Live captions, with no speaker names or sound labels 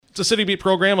It's a City Beat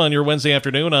program on your Wednesday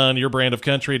afternoon on your brand of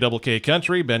country, Double K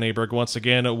Country. Ben Aberg once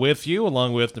again with you,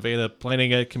 along with Nevada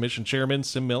Planning Commission Chairman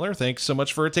Sim Miller. Thanks so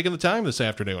much for taking the time this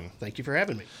afternoon. Thank you for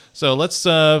having me. So let's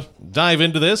dive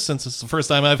into this, since it's the first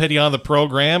time I've had you on the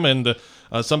program, and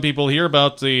some people hear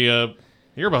about the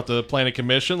Planning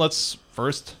Commission. Let's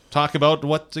first talk about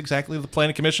what exactly the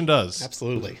Planning Commission does.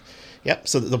 Absolutely. Yep.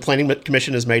 So the Planning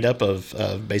Commission is made up of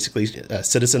basically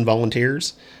citizen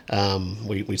volunteers.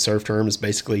 We serve terms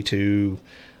basically to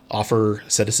offer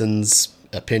citizens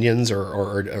opinions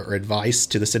or advice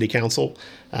to the City Council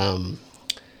on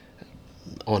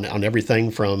everything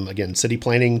from, again, city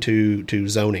planning to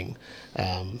zoning.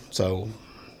 So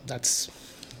that's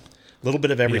a little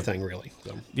bit of everything, really.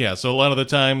 So. Yeah, so a lot of the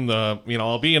time,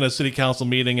 I'll be in a city council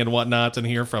meeting and whatnot and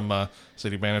hear from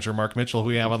city manager Mark Mitchell, who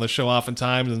we have on the show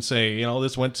oftentimes, and say,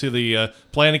 this went to the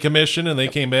planning commission and they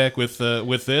came back with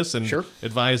this and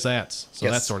advise that. So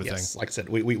that sort of thing. Like I said,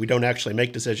 we don't actually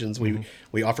make decisions.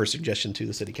 We offer suggestion to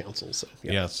the city council. So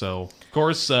so of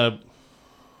course,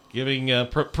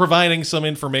 providing some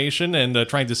information and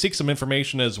trying to seek some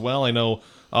information as well. I know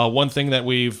one thing that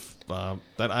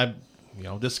I've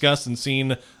discussed and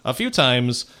seen a few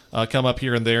times come up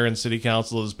here and there in City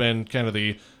Council has been kind of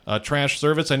the trash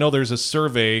service. I know there's a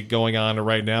survey going on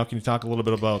right now. Can you talk a little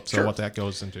bit about what that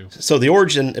goes into? So the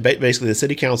origin, basically, the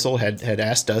City Council had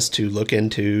asked us to look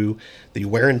into the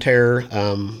wear and tear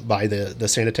by the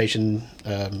sanitation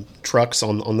trucks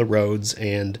on the roads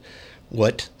and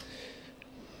what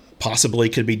possibly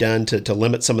could be done to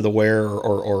limit some of the wear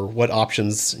or what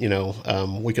options,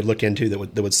 we could look into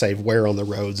that would save wear on the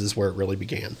roads is where it really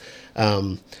began.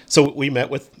 So we met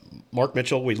with Mark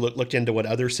Mitchell. We looked into what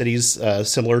other cities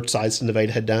similar size to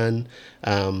Nevada had done.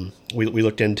 We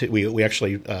looked into, we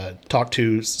actually talked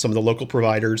to some of the local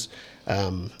providers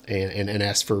and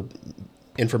asked for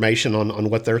information on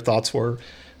what their thoughts were.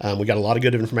 We got a lot of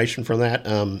good information from that,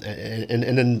 and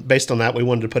then based on that, we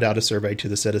wanted to put out a survey to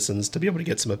the citizens to be able to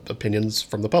get some opinions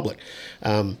from the public.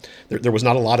 There was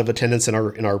not a lot of attendance in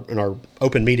our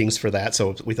open meetings for that,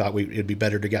 so we thought it'd be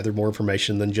better to gather more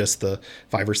information than just the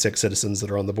 5 or 6 citizens that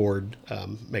are on the board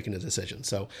making a decision.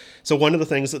 So one of the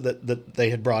things that they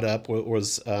had brought up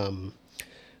was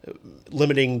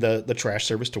limiting the trash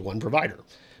service to one provider.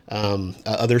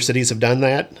 Other cities have done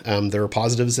that. There are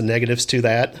positives and negatives to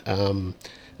that.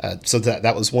 So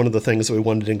that was one of the things that we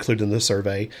wanted to include in the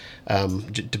survey.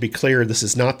 To be clear, this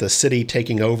is not the city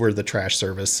taking over the trash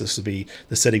service. This would be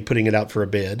the city putting it out for a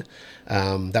bid.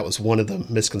 That was one of the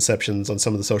misconceptions on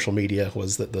some of the social media,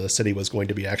 was that the city was going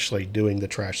to be actually doing the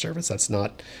trash service. That's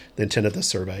not the intent of the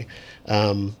survey.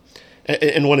 And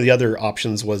one of the other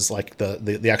options was like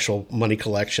the actual money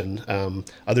collection.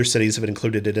 Other cities have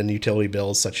included it in utility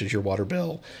bills, such as your water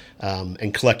bill,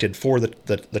 and collected for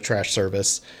the trash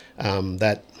service.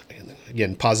 That,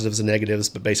 again, positives and negatives,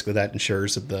 but basically that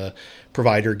ensures that the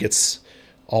provider gets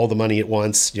all the money at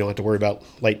once. You don't have to worry about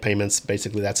late payments.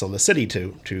 Basically, that's on the city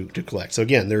to collect. So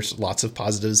again, there's lots of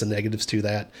positives and negatives to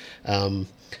that.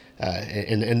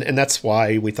 And that's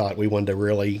why we thought we wanted to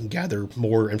really gather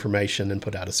more information and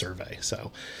put out a survey.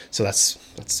 So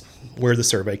that's where the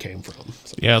survey came from.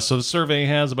 So the survey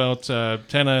has about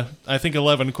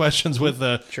 11 questions with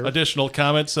additional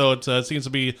comments. So it seems to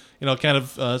be kind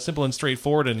of simple and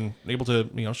straightforward and able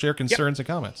to share concerns and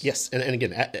comments. Yes, and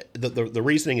again, the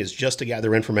reasoning is just to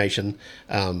gather information.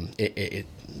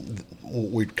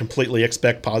 We completely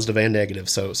expect positive and negative.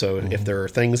 So if there are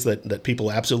things that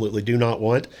people absolutely do not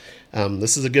want,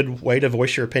 this is a good way to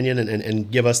voice your opinion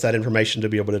and give us that information to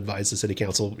be able to advise the city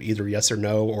council either yes or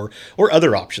no or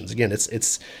other options. Again,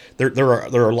 there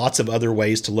are lots of other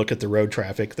ways to look at the road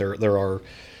traffic. There are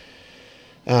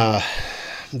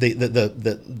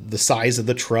the size of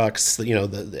the trucks,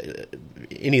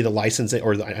 any of the licensing,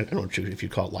 or I don't know if you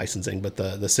call it licensing, but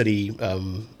the city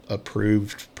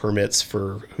approved permits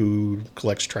for who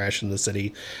collects trash in the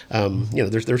city.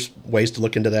 There's ways to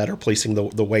look into that, or policing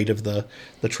the weight of the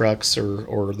trucks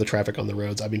or the traffic on the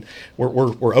roads. I mean,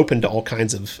 we're open to all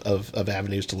kinds of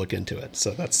avenues to look into it.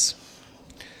 So that's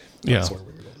where we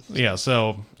were going. Yeah,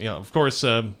 so of course,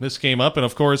 this came up, and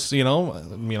of course,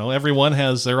 everyone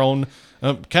has their own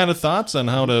kind of thoughts on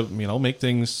how to make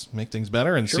things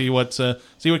better and see what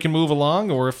can move along,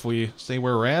 or if we stay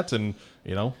where we're at, and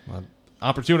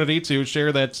opportunity to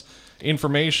share that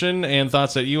information and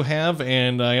thoughts that you have.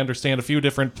 And I understand a few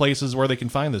different places where they can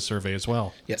find this survey as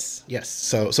well. Yes.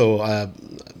 So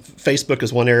Facebook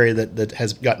is one area that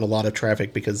has gotten a lot of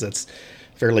traffic because that's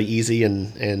fairly easy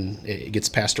and it gets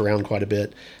passed around quite a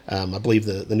bit. I believe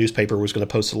the newspaper was going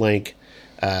to post a link.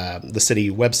 The city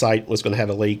website was going to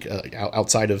have a link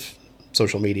outside of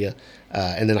social media.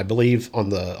 And then I believe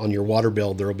on your water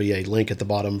bill there will be a link at the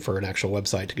bottom for an actual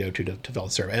website to go to fill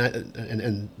the survey.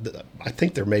 I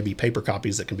think there may be paper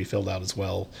copies that can be filled out as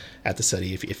well at the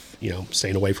city if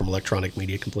staying away from electronic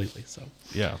media completely. So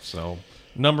yeah, so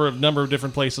number of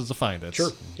different places to find it.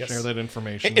 Sure, share that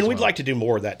information, and we'd like to do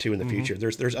more of that too in the future.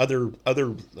 There's other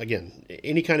again,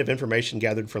 any kind of information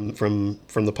gathered from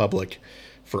the public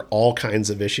for all kinds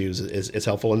of issues is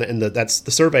helpful. And that's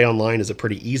the survey online is a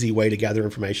pretty easy way to gather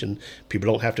information.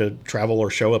 People don't have to travel or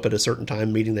show up at a certain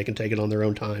time meeting. They can take it on their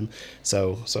own time.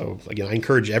 So again, I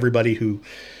encourage everybody who,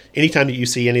 anytime that you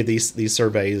see any of these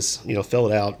surveys,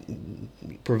 fill it out,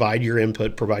 provide your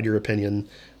input, provide your opinion.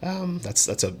 That's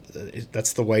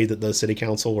the way that the city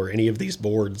council or any of these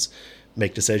boards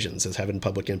make decisions, is having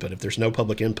public input. If there's no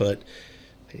public input,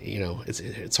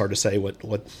 it's hard to say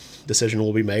what decision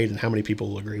will be made and how many people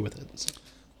will agree with it. So.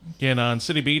 Again, on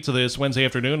City Beat this Wednesday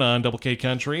afternoon on Double K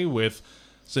Country with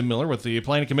Sim Miller with the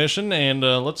Planning Commission, and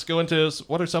let's go into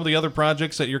what are some of the other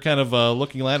projects that you're kind of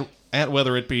looking at,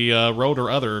 whether it be road or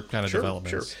other kind of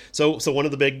developments. Sure. So one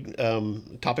of the big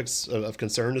topics of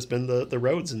concern has been the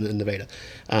roads in Nevada.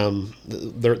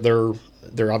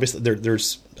 They're obviously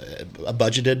there's a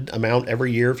budgeted amount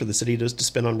every year for the city to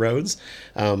spend on roads.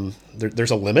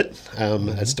 There's a limit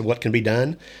as to what can be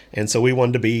done, and so we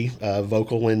wanted to be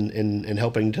vocal in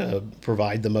helping to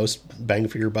provide the most bang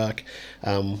for your buck.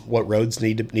 What roads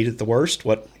need it the worst?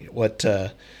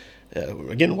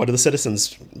 Again, what do the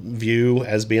citizens view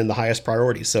as being the highest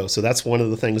priority? So that's one of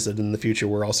the things that in the future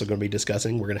we're also going to be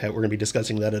discussing. We're going to be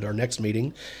discussing that at our next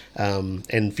meeting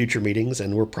and future meetings,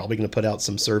 and we're probably going to put out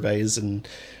some surveys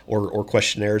or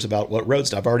questionnaires about what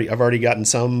roads. I've already gotten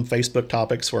some Facebook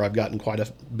topics where I've gotten quite a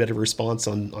bit of response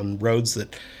on roads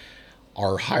that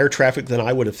are higher traffic than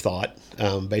I would have thought,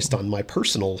 based on my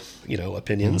personal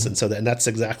opinions, and that's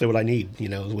exactly what I need. We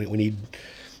need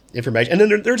information, and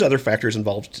then there's other factors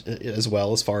involved as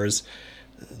well, as far as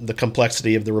the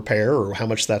complexity of the repair or how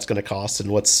much that's going to cost and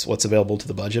what's available to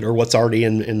the budget or what's already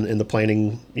in the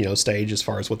planning stage as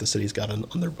far as what the city's got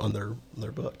on their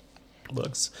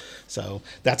books. So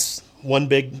that's one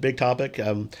big topic.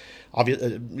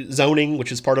 Zoning,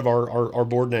 which is part of our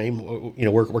board name.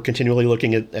 We're continually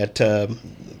looking at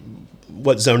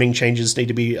what zoning changes need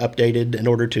to be updated in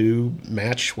order to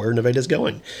match where Nevada is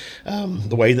going.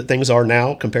 The way that things are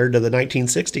now compared to the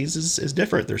 1960s is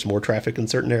different. There's more traffic in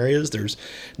certain areas. There's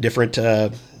different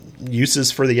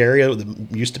uses for the area. It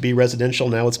used to be residential,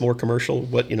 now it's more commercial,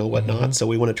 whatnot. So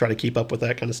we want to try to keep up with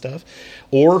that kind of stuff.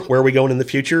 Or where are we going in the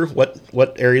future?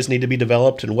 What areas need to be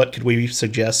developed, and what could we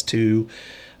suggest to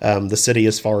the city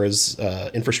as far as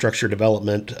infrastructure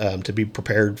development to be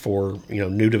prepared for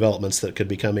new developments that could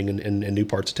be coming in new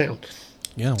parts of town.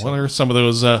 Yeah, what are some of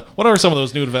those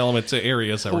new development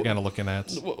areas that we're kind of looking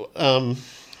at?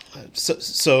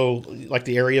 So like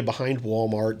the area behind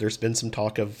Walmart, there's been some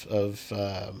talk of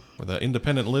the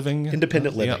independent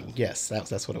living. Yes,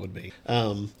 that's what it would be.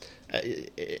 And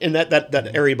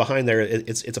that area behind there,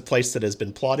 it's a place that has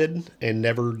been plotted and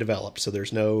never developed. So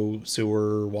there's no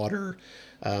sewer, water,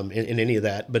 in any of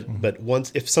that. But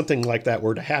once, if something like that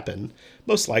were to happen,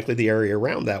 most likely the area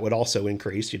around that would also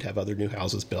increase. You'd have other new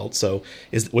houses built. So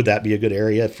would that be a good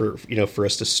area for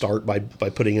us to start by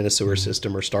putting in a sewer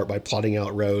system, or start by plotting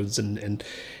out roads and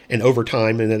over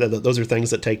time? And those are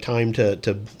things that take time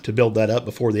to build that up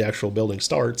before the actual building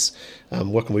starts.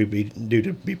 What can we do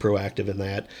to be proactive in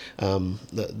that?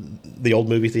 The old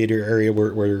movie theater area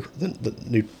where the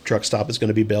new truck stop is going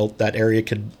to be built, that area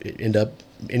could end up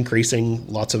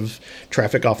increasing lots of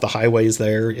traffic off the highways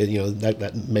there.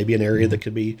 That may be an area that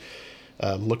could be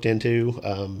looked into.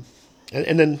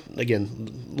 And then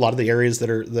again, a lot of the areas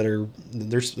that are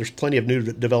there's plenty of new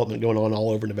development going on all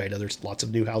over Nevada. There's lots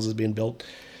of new houses being built.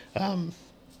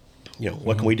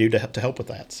 What can we do to help with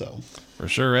that? So for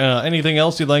sure. Anything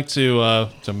else you'd like to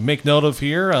make note of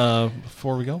here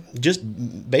before we go? Just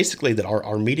basically that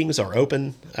our meetings are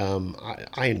open.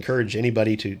 I encourage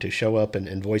anybody to show up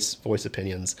and voice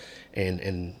opinions,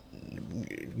 and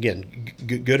again,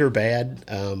 good or bad.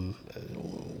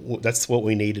 That's what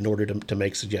we need in order to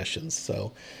make suggestions.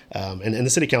 So, and the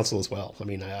city council as well. I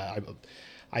mean,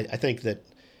 I think that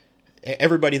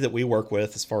everybody that we work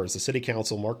with, as far as the city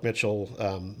council, Mark Mitchell,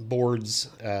 boards,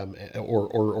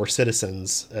 or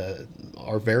citizens,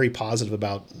 are very positive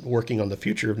about working on the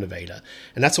future of Nevada,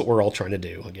 and that's what we're all trying to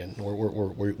do. Again,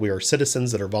 we are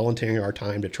citizens that are volunteering our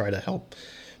time to try to help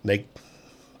make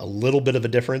a little bit of a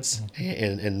difference,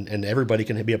 and everybody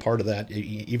can be a part of that,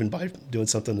 even by doing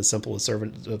something as simple as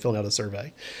filling out a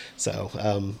survey.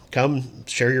 So come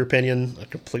share your opinion. I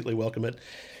completely welcome it.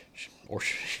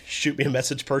 shoot me a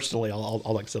message personally.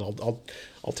 Like I said,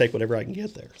 I'll take whatever I can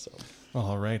get there. So,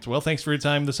 all right. Well, thanks for your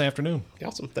time this afternoon.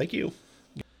 Awesome. Thank you.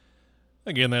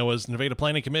 Again, that was Nevada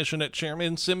Planning Commission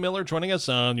Chairman Sim Miller joining us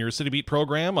on your City Beat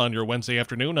program on your Wednesday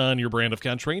afternoon on your brand of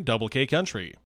country, Double K Country.